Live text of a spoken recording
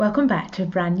Welcome back to a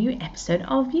brand new episode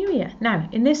of Yuya. Now,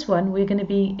 in this one, we're going to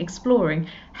be exploring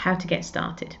how to get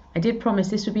started. I did promise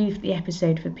this would be the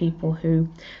episode for people who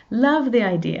love the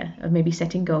idea of maybe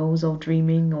setting goals or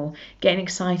dreaming or getting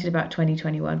excited about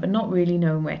 2021, but not really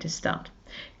knowing where to start.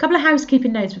 A couple of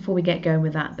housekeeping notes before we get going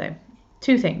with that though.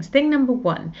 Two things. Thing number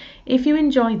one, if you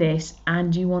enjoy this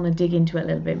and you want to dig into it a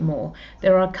little bit more,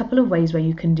 there are a couple of ways where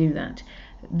you can do that.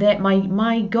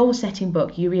 My goal setting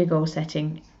book, Yuya Goal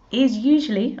Setting, is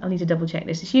usually, I'll need to double check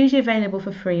this, it's usually available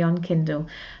for free on Kindle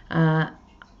and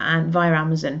via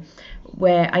Amazon,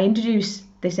 where I introduce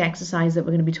this exercise that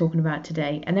we're going to be talking about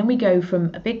today, and then we go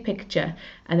from a big picture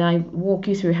and I walk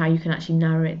you through how you can actually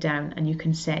narrow it down and you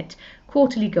can set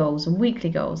quarterly goals and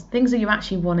weekly goals, things that you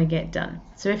actually want to get done.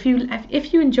 So if you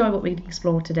enjoy what we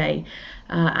explore today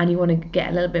and you want to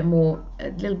get a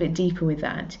little bit deeper with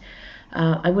that,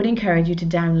 I would encourage you to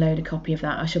download a copy of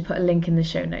that. I shall put a link in the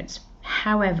show notes.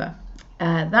 However,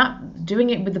 that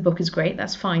doing it with the book is great,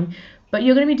 that's fine, but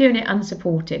you're going to be doing it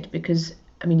unsupported because,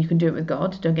 you can do it with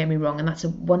God, don't get me wrong, and that's a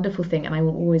wonderful thing, and I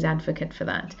will always advocate for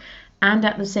that. And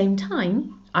at the same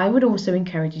time, I would also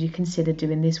encourage you to consider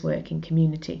doing this work in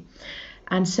community.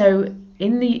 And so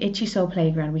in the Itchy Soul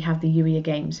Playground, we have the Yuya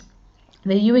Games.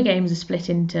 The Yuya Games are split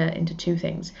into two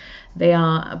things. They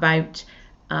are about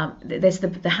there's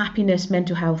the happiness,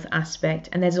 mental health aspect,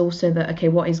 and there's also the,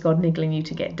 what is God niggling you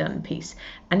to get done piece.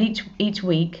 And each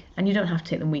week, and you don't have to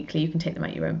take them weekly, you can take them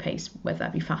at your own pace, whether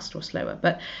that be faster or slower,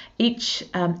 but each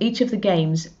of the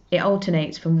games, it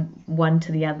alternates from one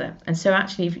to the other. And so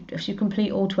actually, if you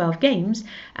complete all 12 games,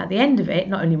 at the end of it,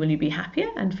 not only will you be happier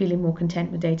and feeling more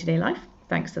content with day-to-day life,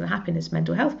 thanks to the happiness,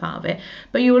 mental health part of it,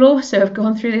 but you will also have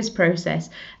gone through this process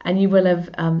and you will have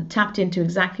tapped into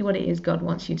exactly what it is God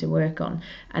wants you to work on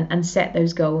and set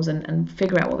those goals and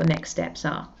figure out what the next steps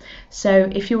are. So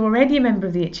if you're already a member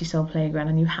of the Itchy Soul Playground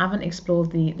and you haven't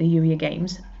explored the Yuya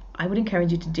Games, I would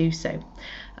encourage you to do so.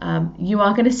 You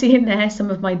are going to see in there some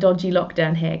of my dodgy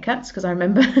lockdown haircuts because I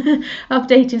remember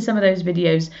updating some of those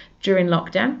videos during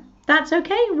lockdown. That's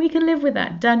okay, we can live with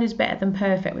that. Done is better than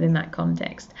perfect within that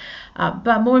context.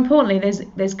 But more importantly,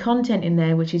 there's content in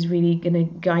there which is really going to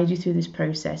guide you through this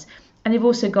process. And you've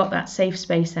also got that safe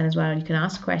space then as well. You can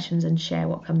ask questions and share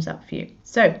what comes up for you.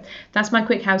 So that's my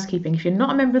quick housekeeping. If you're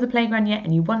not a member of the playground yet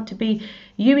and you want to be,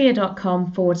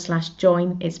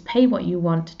 yuya.com/join. It's pay what you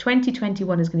want.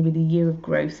 2021 is going to be the year of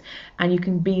growth and you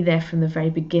can be there from the very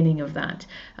beginning of that.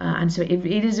 And so it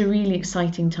is a really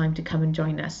exciting time to come and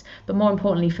join us. But more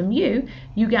importantly from you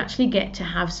actually get to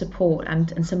have support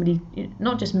and somebody,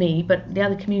 not just me, but the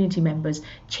other community members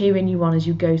cheering you on as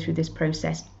you go through this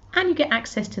process. And you get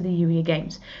access to the Yuya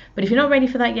Games. But if you're not ready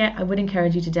for that yet, I would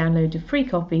encourage you to download a free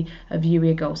copy of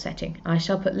Yuya Goal Setting. I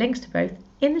shall put links to both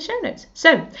in the show notes.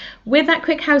 So, with that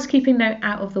quick housekeeping note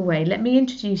out of the way, let me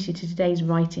introduce you to today's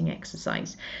writing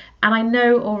exercise. And I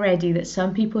know already that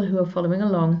some people who are following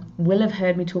along will have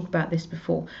heard me talk about this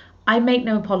before. I make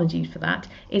no apologies for that.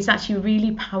 It's actually a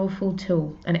really powerful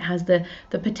tool and it has the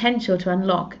potential to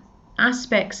unlock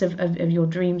aspects of your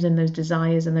dreams and those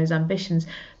desires and those ambitions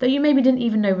that you maybe didn't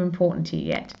even know were important to you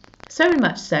yet. So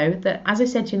much so that, as I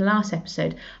said to you in the last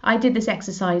episode, I did this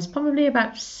exercise probably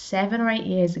about 7 or 8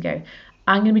 years ago.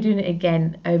 I'm going to be doing it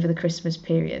again over the Christmas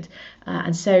period.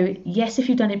 And so, yes, if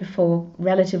you've done it before,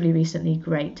 relatively recently,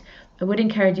 great. I would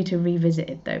encourage you to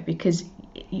revisit it though, because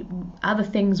other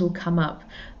things will come up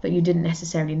that you didn't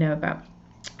necessarily know about.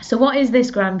 So what is this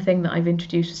grand thing that I've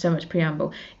introduced with so much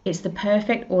preamble? It's the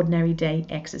perfect ordinary day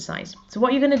exercise. So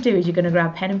what you're going to do is you're going to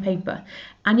grab pen and paper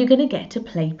and you're going to get to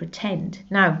play pretend.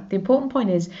 Now, the important point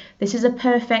is this is a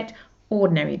perfect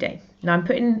ordinary day. Now, I'm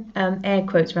putting air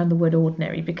quotes around the word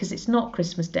ordinary because it's not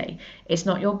Christmas Day. It's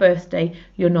not your birthday.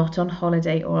 You're not on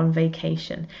holiday or on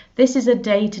vacation. This is a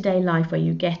day-to-day life where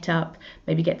you get up,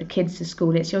 maybe get the kids to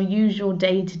school. It's your usual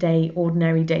day-to-day,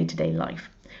 ordinary day-to-day life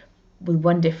with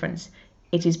one difference.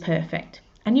 It is perfect.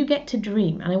 And you get to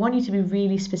dream. And I want you to be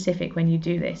really specific when you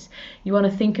do this. You want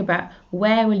to think about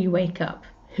where will you wake up?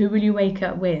 Who will you wake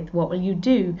up with? What will you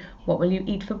do? What will you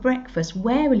eat for breakfast?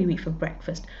 Where will you eat for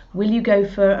breakfast? Will you go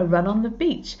for a run on the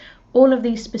beach? All of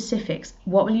these specifics.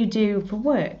 What will you do for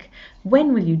work?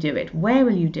 When will you do it? Where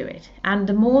will you do it? And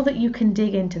the more that you can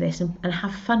dig into this and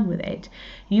have fun with it,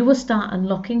 you will start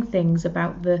unlocking things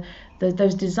about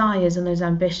those desires and those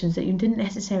ambitions that you didn't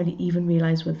necessarily even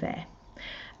realize were there.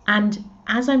 And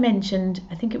as I mentioned,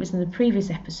 I think it was in the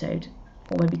previous episode,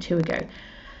 or maybe 2 ago,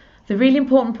 the really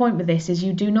important point with this is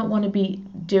you do not want to be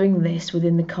doing this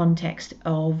within the context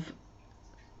of,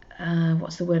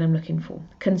 what's the word I'm looking for?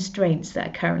 Constraints that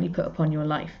are currently put upon your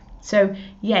life. So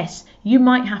yes, you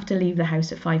might have to leave the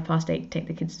house at 8:05 to take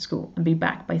the kids to school and be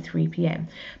back by 3 p.m.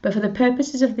 But for the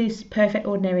purposes of this perfect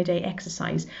ordinary day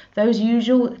exercise, those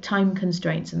usual time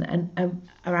constraints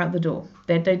are out the door.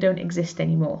 They don't exist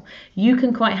anymore. You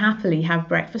can quite happily have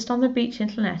breakfast on the beach in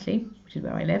Llanelli, which is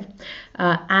where I live,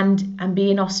 and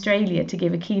be in Australia to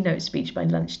give a keynote speech by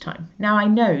lunchtime. Now I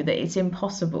know that it's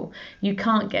impossible. You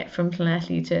can't get from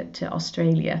Llanelli to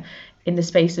Australia in the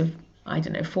space of, I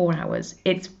don't know, 4 hours.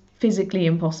 It's physically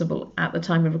impossible at the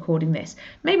time of recording this.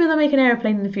 Maybe they'll make an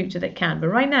aeroplane in the future that can, but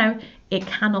right now it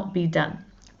cannot be done.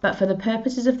 But for the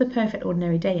purposes of the perfect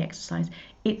ordinary day exercise,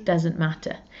 it doesn't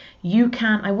matter. You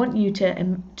can, I want you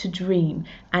to dream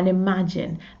and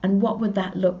imagine, and what would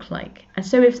that look like? And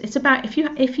so it's about,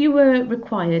 if you were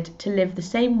required to live the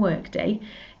same work day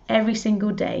every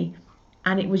single day,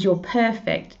 and it was your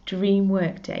perfect dream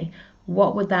work day,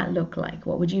 what would that look like?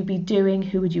 What would you be doing?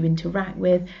 Who would you interact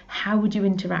with? How would you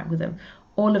interact with them?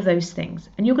 All of those things.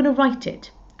 And you're going to write it.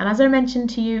 And as I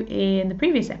mentioned to you in the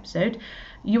previous episode,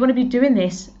 you want to be doing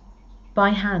this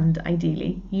by hand,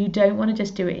 ideally. You don't want to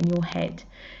just do it in your head.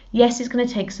 Yes, it's going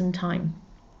to take some time.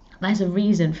 There's a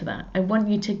reason for that. I want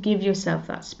you to give yourself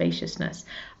that spaciousness.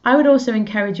 I would also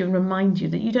encourage you and remind you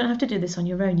that you don't have to do this on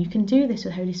your own. You can do this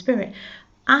with Holy Spirit.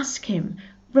 Ask him.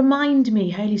 Remind me,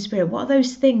 Holy Spirit, what are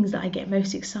those things that I get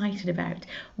most excited about?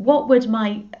 What would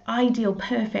my ideal,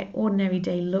 perfect, ordinary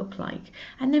day look like?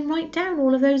 And then write down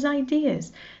all of those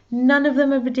ideas. None of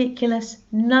them are ridiculous.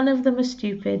 None of them are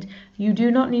stupid. You do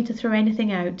not need to throw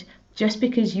anything out just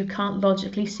because you can't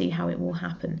logically see how it will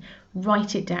happen.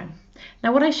 Write it down.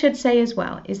 Now, what I should say as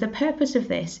well is the purpose of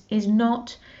this is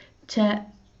not to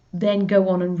then go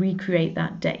on and recreate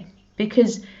that day,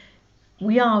 because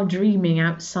we are dreaming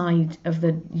outside of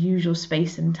the usual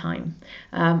space and time.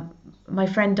 My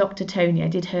friend Dr. Tony, I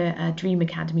did her Dream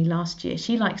Academy last year.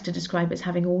 She likes to describe it as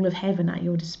having all of heaven at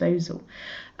your disposal.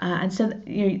 And so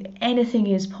anything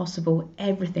is possible,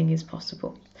 everything is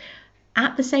possible.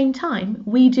 At the same time,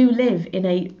 we live in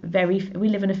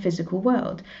a physical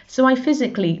world. So I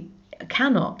physically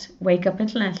cannot wake up in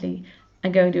Llanelli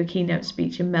and go and do a keynote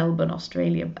speech in Melbourne,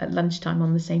 Australia at lunchtime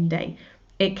on the same day.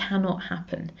 It cannot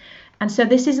happen. And so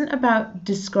this isn't about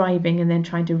describing and then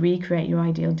trying to recreate your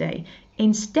ideal day.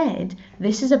 Instead,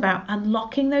 this is about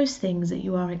unlocking those things that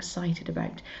you are excited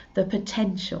about, the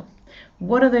potential.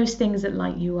 What are those things that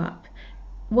light you up?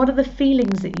 What are the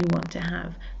feelings that you want to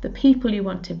have, the people you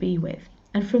want to be with?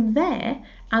 And from there,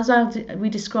 as we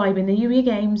describe in the New Year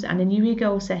Games and in New Year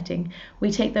goal setting, we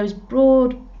take those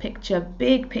broad picture,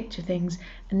 big picture things,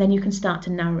 and then you can start to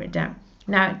narrow it down.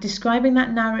 Now, describing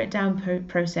that narrow it down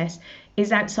process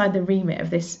is outside the remit of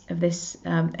this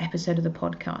episode of the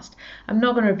podcast. I'm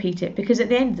not going to repeat it because at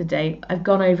the end of the day, I've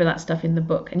gone over that stuff in the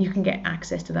book and you can get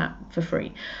access to that for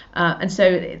free. And so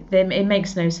it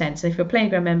makes no sense. And if you're a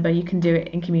Playground member, you can do it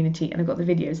in community, and I've got the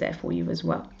videos there for you as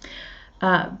well.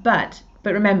 But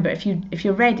remember, if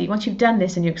you're ready, once you've done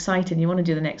this and you're excited and you want to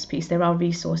do the next piece, there are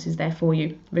resources there for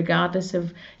you, regardless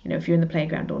of if you're in the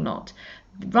playground or not.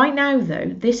 Right now, though,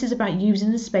 this is about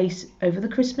using the space over the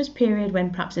Christmas period when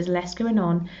perhaps there's less going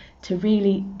on to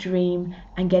really dream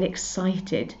and get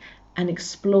excited and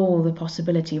explore the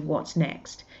possibility of what's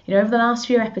next. Over the last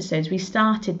few episodes, we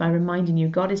started by reminding you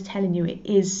God is telling you it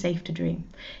is safe to dream.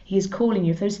 He is calling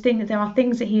you. If there are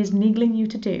things that he is niggling you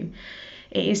to do,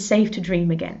 it is safe to dream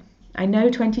again. I know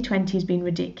 2020 has been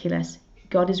ridiculous.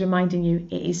 God is reminding you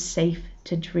it is safe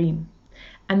to dream.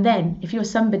 And then if you're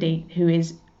somebody who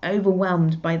is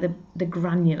overwhelmed by the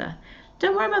granular,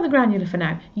 don't worry about the granular for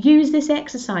now. Use this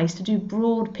exercise to do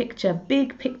broad picture,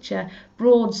 big picture,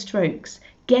 broad strokes.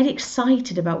 Get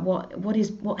excited about what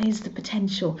is the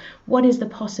potential, what is the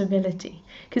possibility.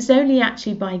 Because it's only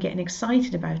actually by getting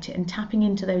excited about it and tapping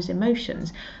into those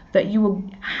emotions that you will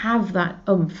have that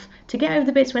oomph to get over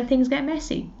the bits when things get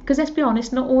messy. Because let's be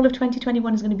honest, not all of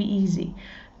 2021 is going to be easy.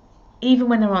 Even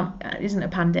when there isn't a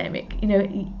pandemic,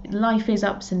 life is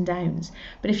ups and downs.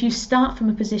 But if you start from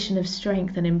a position of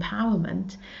strength and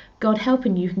empowerment, God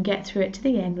helping you can get through it to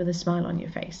the end with a smile on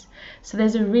your face. So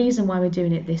there's a reason why we're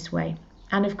doing it this way.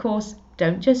 And of course,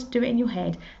 don't just do it in your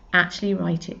head, actually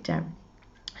write it down.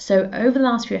 So over the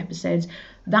last few episodes,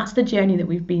 that's the journey that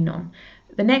we've been on.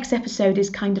 The next episode is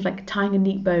kind of like tying a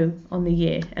neat bow on the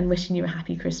year and wishing you a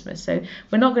happy Christmas. So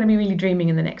we're not going to be really dreaming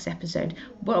in the next episode.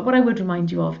 But what I would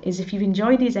remind you of is if you've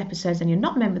enjoyed these episodes and you're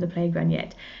not a member of the Playground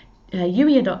yet,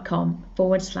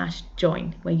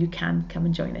 youier.com/join, where you can come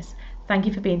and join us. Thank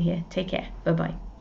you for being here. Take care. Bye-bye.